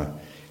Father,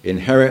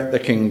 inherit the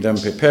kingdom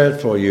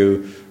prepared for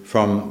you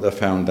from the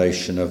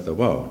foundation of the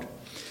world."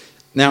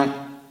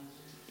 Now,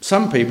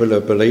 some people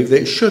have believed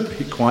that it should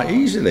be quite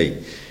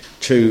easily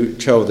to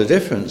tell the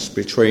difference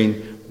between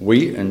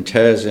wheat and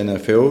tares in a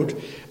field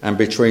and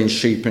between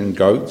sheep and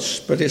goats,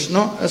 but it's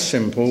not as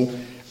simple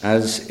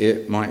as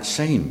it might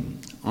seem.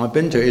 I've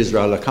been to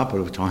Israel a couple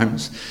of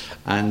times,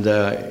 and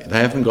they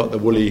haven't got the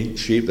woolly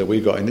sheep that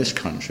we've got in this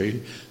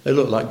country. They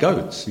look like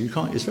goats.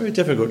 It's very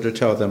difficult to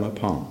tell them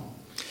apart.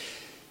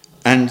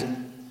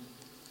 And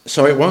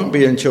so it won't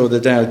be until the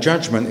day of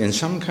judgment in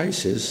some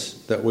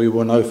cases that we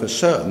will know for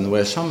certain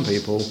where some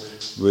people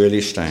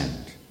really stand,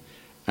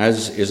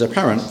 as is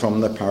apparent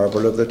from the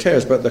parable of the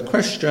tares. But the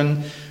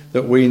question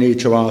that we need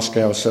to ask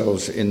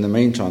ourselves in the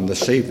meantime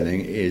this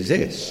evening is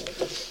this: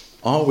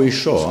 are we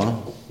sure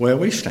where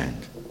we stand?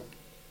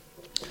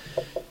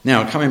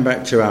 Now, coming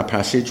back to our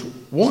passage,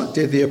 what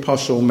did the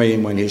apostle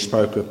mean when he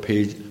spoke of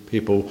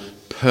people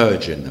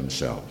purging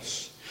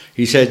themselves?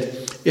 He said,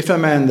 "If a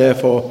man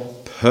therefore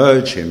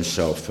purge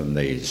himself from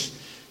these,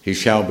 he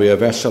shall be a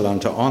vessel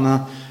unto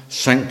honour,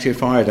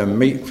 sanctified and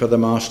meet for the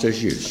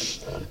master's use,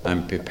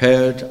 and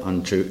prepared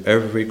unto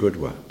every good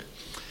work."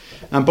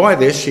 And by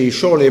this he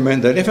surely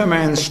meant that if a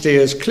man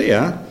steers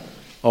clear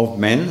of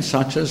men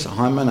such as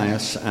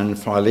Hymenaeus and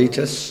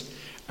Philetus,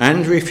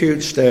 and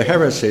refutes their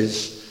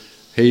heresies,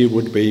 he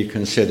would be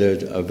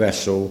considered a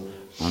vessel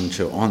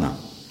unto honour.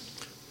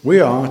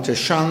 We are to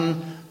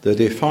shun the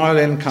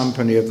defiling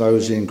company of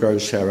those in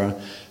gross error,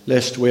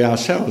 lest we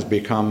ourselves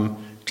become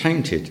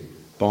tainted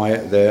by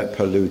their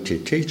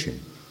polluted teaching.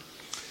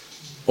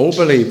 All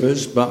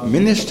believers, but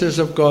ministers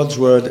of God's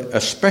word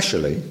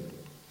especially,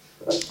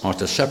 are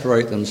to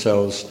separate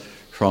themselves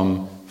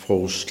from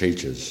false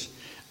teachers,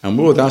 and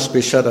will thus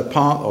be set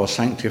apart or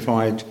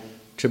sanctified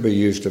to be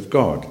used of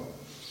God.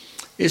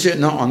 Is it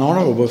not an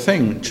honourable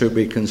thing to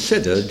be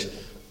considered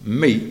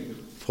meet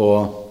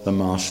for the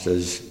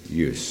master's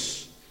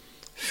use,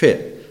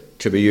 fit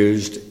to be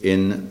used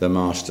in the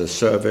master's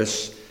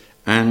service,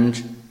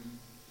 and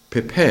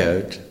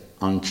prepared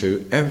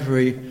unto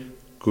every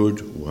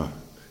good work?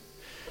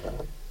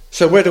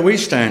 So where do we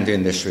stand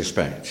in this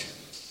respect?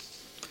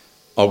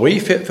 Are we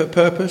fit for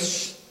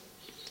purpose?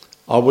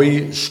 Are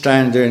we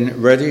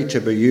standing ready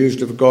to be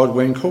used of God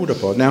when called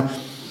upon? Now,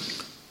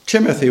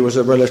 Timothy was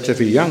a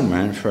relatively young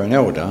man for an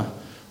elder,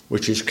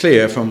 which is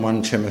clear from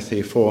 1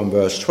 Timothy 4 and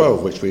verse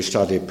 12, which we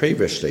studied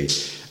previously.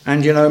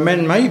 And,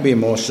 men may be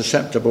more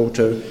susceptible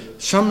to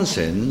some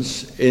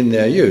sins in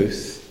their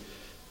youth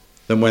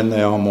than when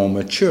they are more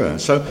mature.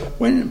 So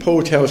when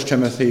Paul tells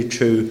Timothy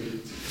to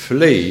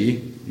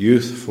flee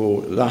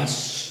youthful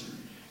lusts,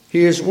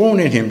 he is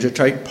warning him to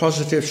take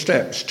positive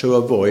steps to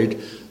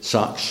avoid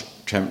such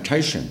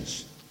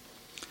temptations.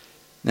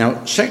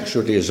 Now,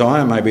 sexual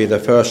desire may be the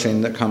first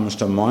thing that comes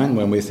to mind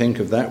when we think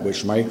of that,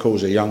 which may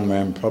cause a young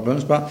man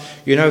problems, but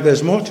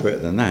there's more to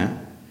it than that.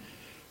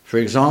 For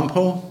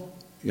example,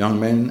 young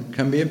men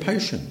can be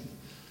impatient.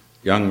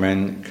 Young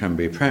men can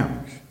be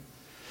proud.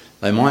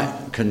 They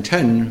might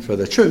contend for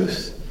the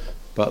truth,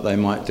 but they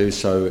might do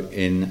so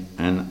in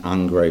an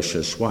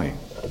ungracious way.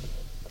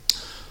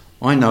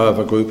 I know of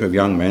a group of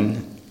young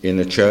men in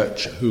the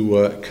church who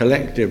were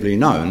collectively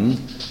known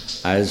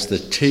as the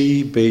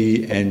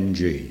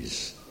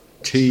TBNGs.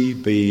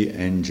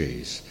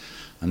 TBNGs.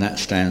 And that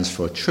stands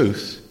for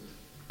truth,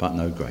 but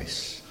no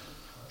grace.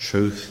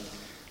 Truth,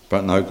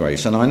 but no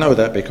grace. And I know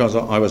that because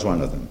I was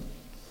one of them.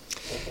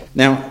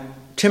 Now,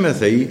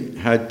 Timothy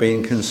had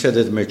been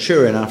considered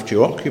mature enough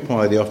to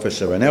occupy the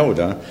office of an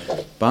elder,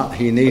 but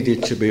he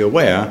needed to be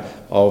aware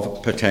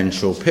of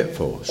potential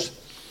pitfalls.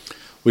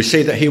 We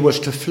see that he was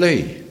to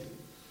flee,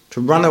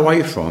 to run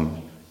away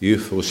from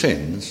youthful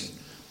sins,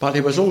 but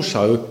he was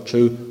also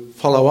to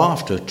follow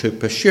after, to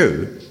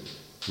pursue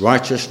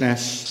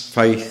righteousness,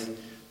 faith,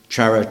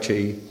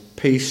 charity,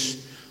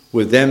 peace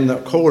with them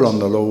that call on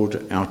the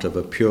Lord out of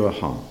a pure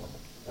heart.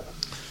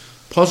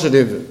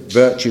 Positive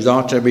virtues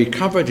are to be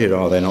coveted,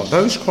 are they not?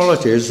 Those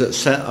qualities that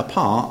set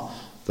apart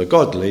the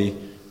godly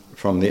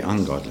from the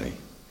ungodly.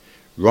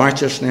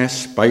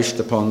 Righteousness based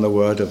upon the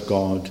word of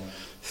God,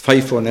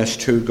 faithfulness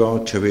to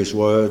God, to his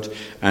word,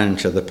 and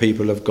to the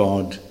people of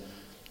God,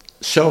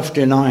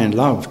 self-denying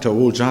love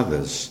towards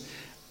others,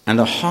 and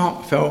a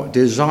heartfelt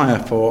desire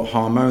for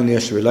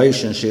harmonious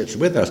relationships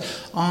with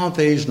us. Are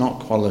these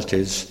not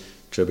qualities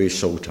to be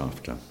sought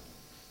after?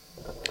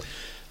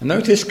 And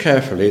notice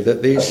carefully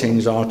that these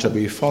things are to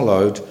be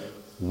followed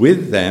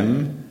with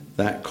them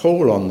that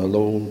call on the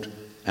Lord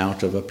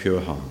out of a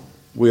pure heart.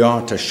 We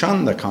are to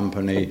shun the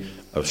company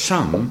of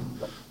some,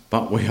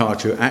 but we are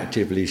to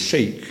actively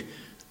seek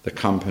the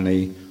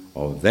company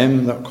of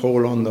them that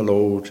call on the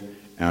Lord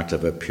out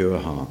of a pure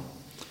heart.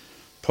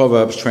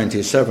 Proverbs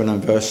 27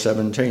 and verse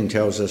 17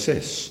 tells us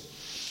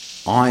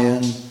this: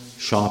 iron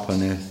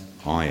sharpeneth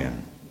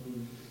iron,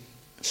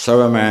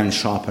 so a man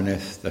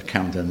sharpeneth the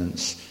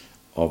countenance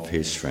of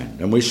his friend.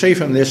 And we see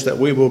from this that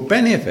we will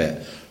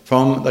benefit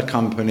from the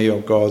company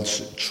of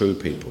God's true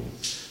people,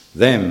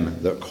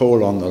 them that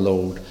call on the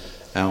Lord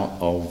out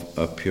of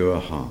a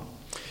pure heart.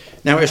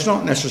 Now, it's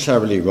not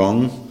necessarily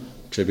wrong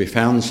to be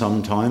found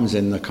sometimes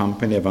in the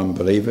company of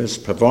unbelievers,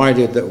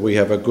 provided that we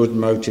have a good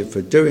motive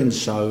for doing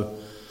so.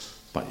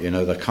 But,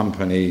 the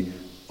company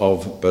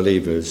of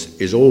believers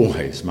is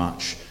always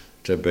much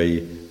to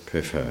be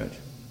preferred.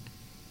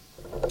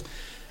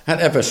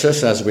 At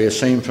Ephesus, as we have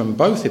seen from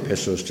both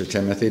epistles to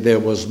Timothy, there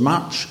was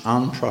much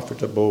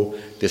unprofitable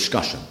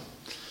discussion.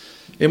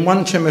 In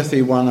 1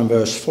 Timothy 1 and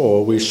verse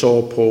 4, we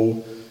saw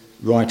Paul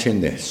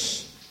writing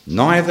this: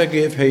 neither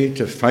give heed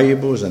to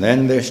fables and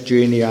endless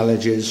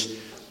genealogies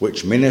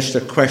which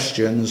minister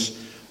questions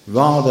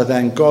rather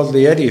than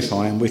godly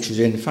edifying which is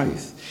in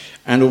faith.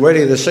 And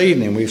already this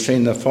evening we've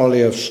seen the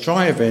folly of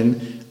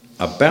striving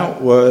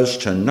about words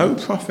to no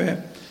profit,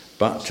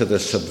 but to the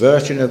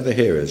subverting of the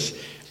hearers,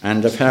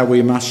 and of how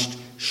we must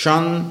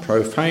shun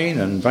profane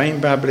and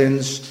vain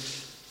babblings,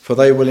 for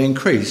they will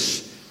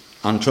increase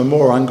unto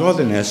more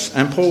ungodliness.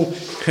 And Paul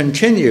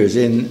continues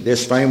in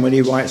this vein when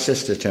he writes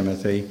this to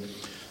Timothy: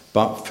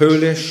 but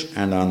foolish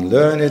and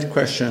unlearned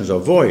questions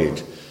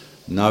avoid,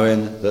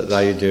 knowing that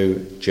they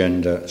do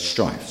gender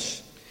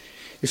strifes.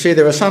 You see,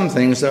 there are some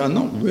things that are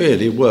not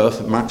really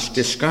worth much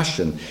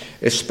discussion,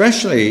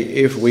 especially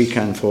if we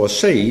can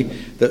foresee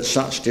that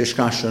such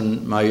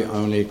discussion may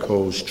only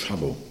cause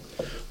trouble.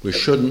 We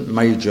shouldn't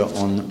major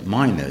on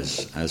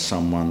minors, as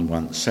someone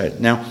once said.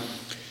 Now,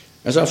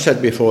 as I've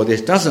said before,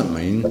 this doesn't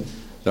mean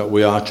that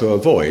we are to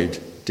avoid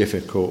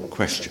difficult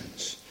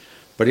questions.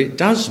 But it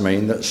does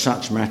mean that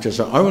such matters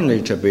are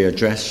only to be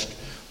addressed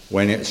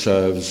when it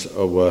serves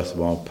a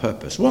worthwhile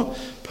purpose. What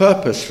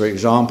purpose, for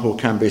example,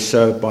 can be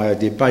served by a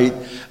debate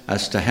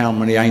as to how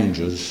many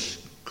angels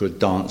could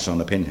dance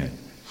on a pinhead,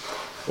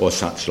 or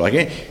such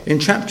like? In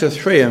chapter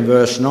 3 and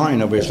verse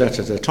 9 of his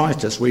letter to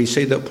Titus, we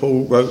see that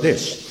Paul wrote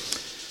this: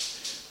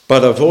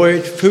 but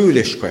avoid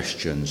foolish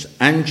questions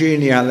and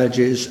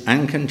genealogies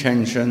and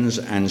contentions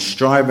and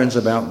strivings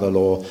about the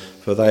law,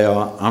 for they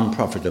are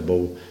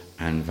unprofitable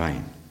and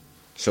vain.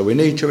 So we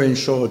need to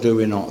ensure, do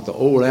we not, that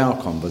all our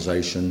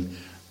conversation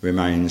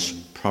remains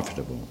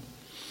profitable.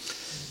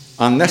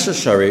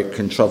 Unnecessary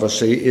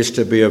controversy is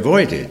to be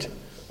avoided,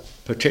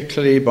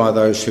 particularly by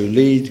those who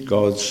lead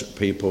God's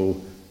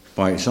people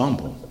by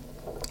example.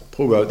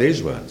 Paul wrote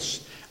these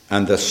words: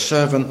 and the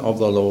servant of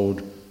the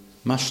Lord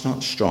must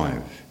not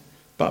strive,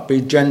 but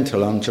be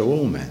gentle unto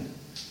all men,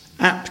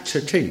 apt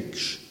to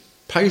teach,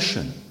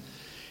 patient,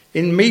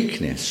 in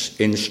meekness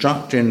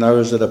instructing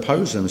those that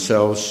oppose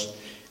themselves,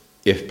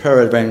 if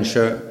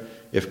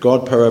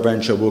God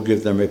peradventure will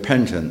give them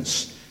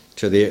repentance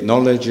to the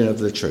acknowledging of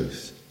the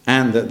truth,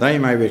 and that they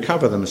may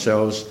recover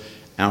themselves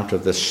out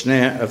of the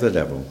snare of the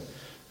devil,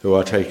 who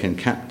are taken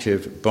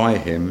captive by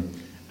him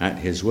at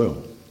his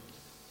will.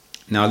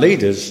 Now,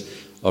 leaders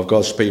of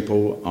God's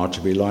people are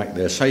to be like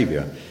their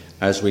Saviour,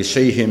 as we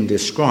see him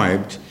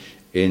described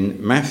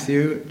in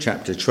Matthew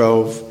chapter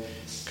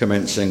 12,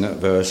 commencing at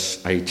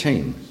verse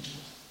 18,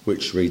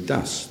 which read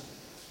thus: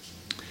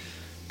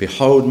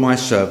 behold my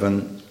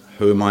servant,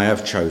 whom I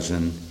have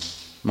chosen,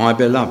 my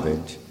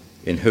beloved,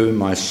 in whom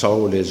my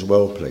soul is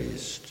well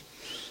pleased.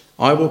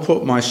 I will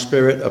put my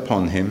spirit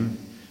upon him,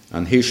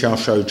 and he shall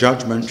show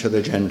judgment to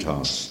the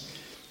Gentiles.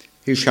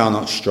 He shall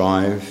not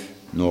strive,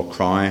 nor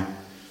cry,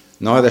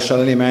 neither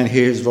shall any man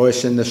hear his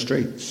voice in the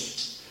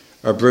streets.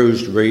 A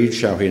bruised reed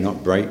shall he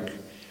not break,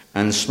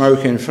 and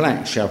smoking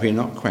flax shall he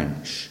not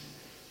quench,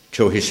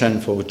 till he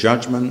send forth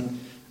judgment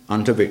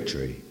unto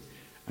victory,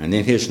 and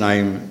in his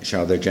name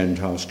shall the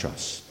Gentiles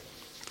trust.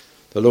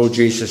 The Lord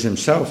Jesus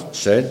himself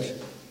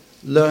said,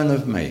 learn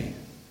of me,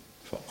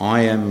 for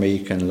I am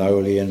meek and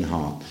lowly in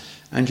heart.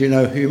 And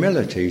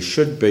humility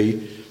should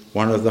be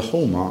one of the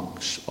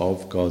hallmarks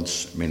of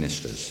God's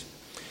ministers.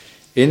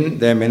 In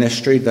their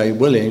ministry, they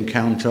will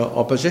encounter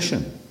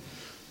opposition,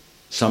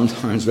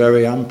 sometimes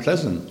very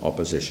unpleasant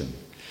opposition.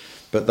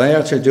 But they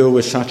are to deal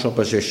with such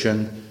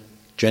opposition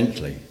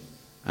gently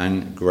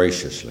and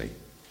graciously.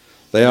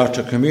 They are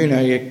to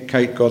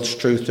communicate God's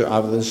truth to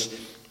others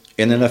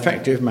in an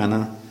effective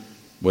manner,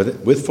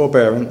 with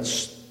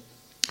forbearance,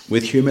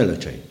 with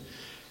humility,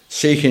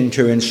 seeking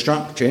to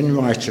instruct in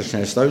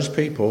righteousness those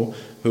people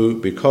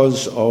who,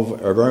 because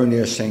of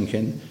erroneous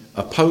thinking,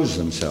 oppose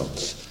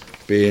themselves,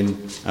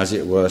 being, as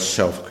it were,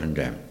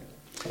 self-condemned.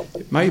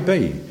 It may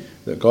be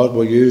that God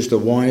will use the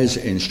wise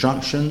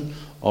instruction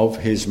of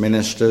his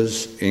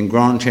ministers in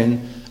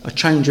granting a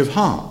change of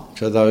heart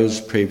to those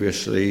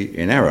previously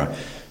in error,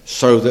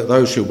 so that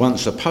those who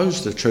once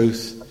opposed the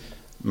truth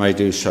may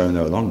do so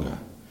no longer.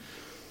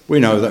 We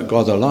know that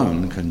God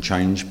alone can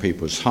change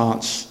people's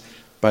hearts,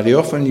 but he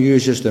often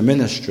uses the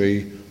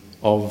ministry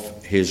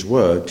of his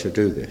word to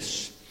do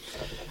this.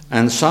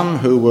 And some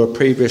who were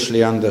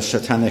previously under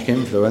satanic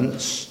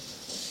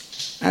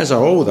influence, as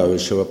are all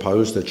those who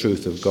oppose the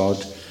truth of God,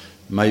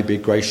 may be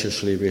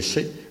graciously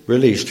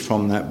released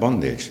from that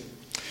bondage.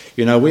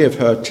 You know, we have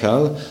heard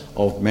tell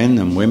of men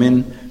and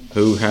women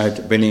who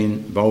had been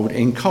involved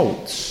in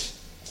cults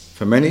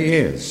for many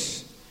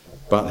years,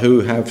 but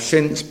who have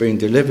since been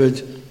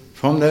delivered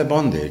from their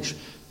bondage.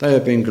 They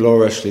have been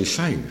gloriously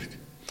saved.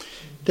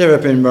 There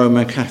have been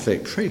Roman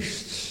Catholic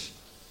priests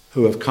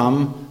who have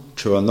come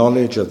to a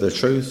knowledge of the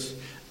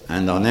truth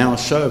and are now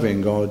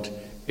serving God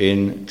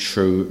in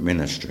true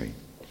ministry.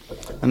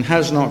 And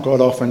has not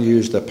God often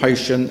used the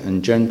patient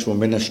and gentle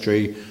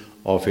ministry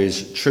of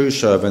his true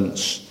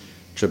servants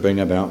to bring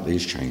about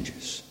these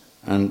changes?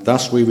 And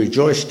thus we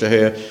rejoice to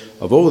hear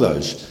of all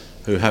those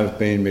who have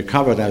been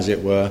recovered, as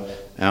it were,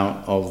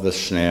 out of the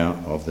snare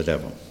of the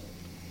devil.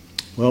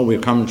 Well,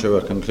 we've come to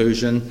a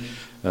conclusion,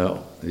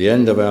 the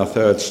end of our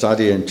third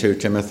study in 2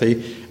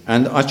 Timothy,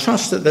 and I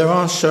trust that there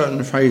are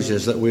certain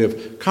phrases that we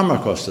have come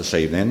across this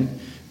evening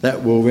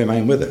that will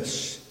remain with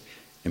us.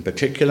 In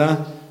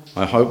particular,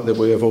 I hope that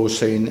we have all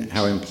seen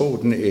how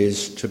important it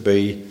is to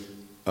be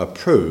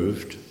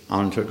approved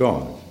unto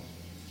God.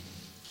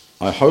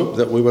 I hope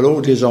that we will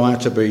all desire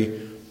to be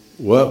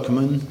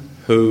workmen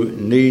who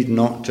need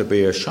not to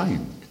be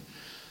ashamed.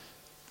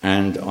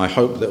 And I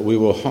hope that we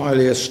will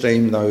highly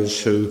esteem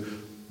those who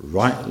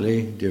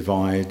rightly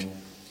divide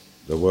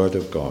the word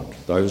of God,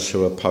 those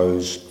who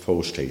oppose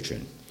false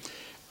teaching.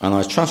 And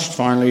I trust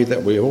finally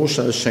that we have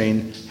also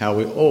seen how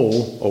we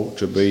all ought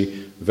to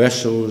be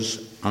vessels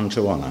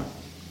unto honour,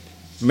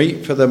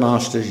 meet for the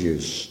master's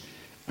use,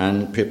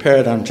 and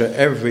prepared unto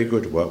every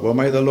good work. Well,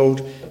 may the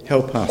Lord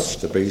help us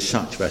to be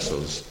such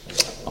vessels.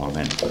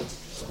 Amen.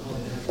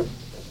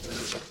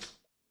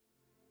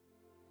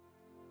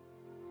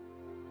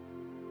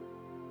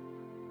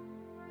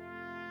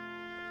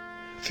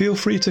 Feel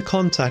free to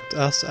contact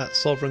us at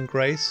Sovereign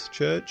Grace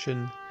Church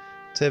in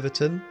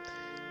Tiverton.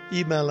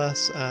 Email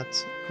us at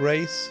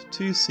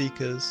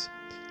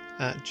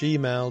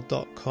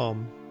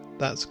grace2seekers@gmail.com.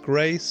 That's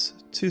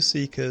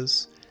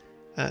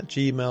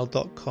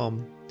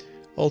grace2seekers@gmail.com.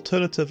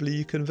 Alternatively,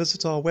 you can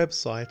visit our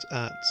website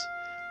at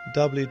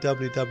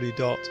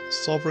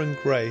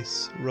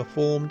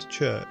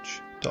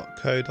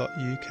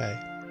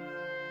www.sovereigngracereformedchurch.co.uk.